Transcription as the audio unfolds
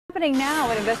Happening now,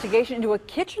 an investigation into a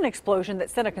kitchen explosion that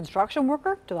sent a construction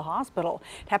worker to the hospital.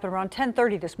 It happened around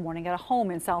 10:30 this morning at a home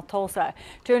in South Tulsa.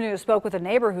 2 News spoke with a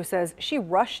neighbor who says she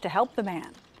rushed to help the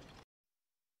man.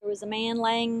 There was a man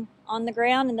laying on the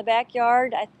ground in the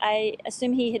backyard. I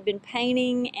assume he had been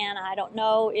painting, and I don't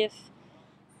know if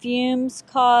fumes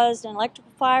caused an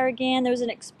electrical fire again. There was an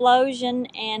explosion,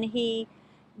 and he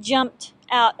jumped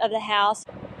out of the house.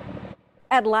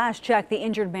 At last check, the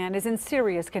injured man is in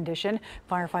serious condition.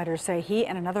 Firefighters say he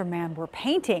and another man were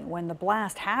painting when the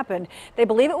blast happened. They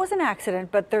believe it was an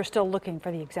accident, but they're still looking for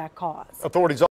the exact cause. Authorities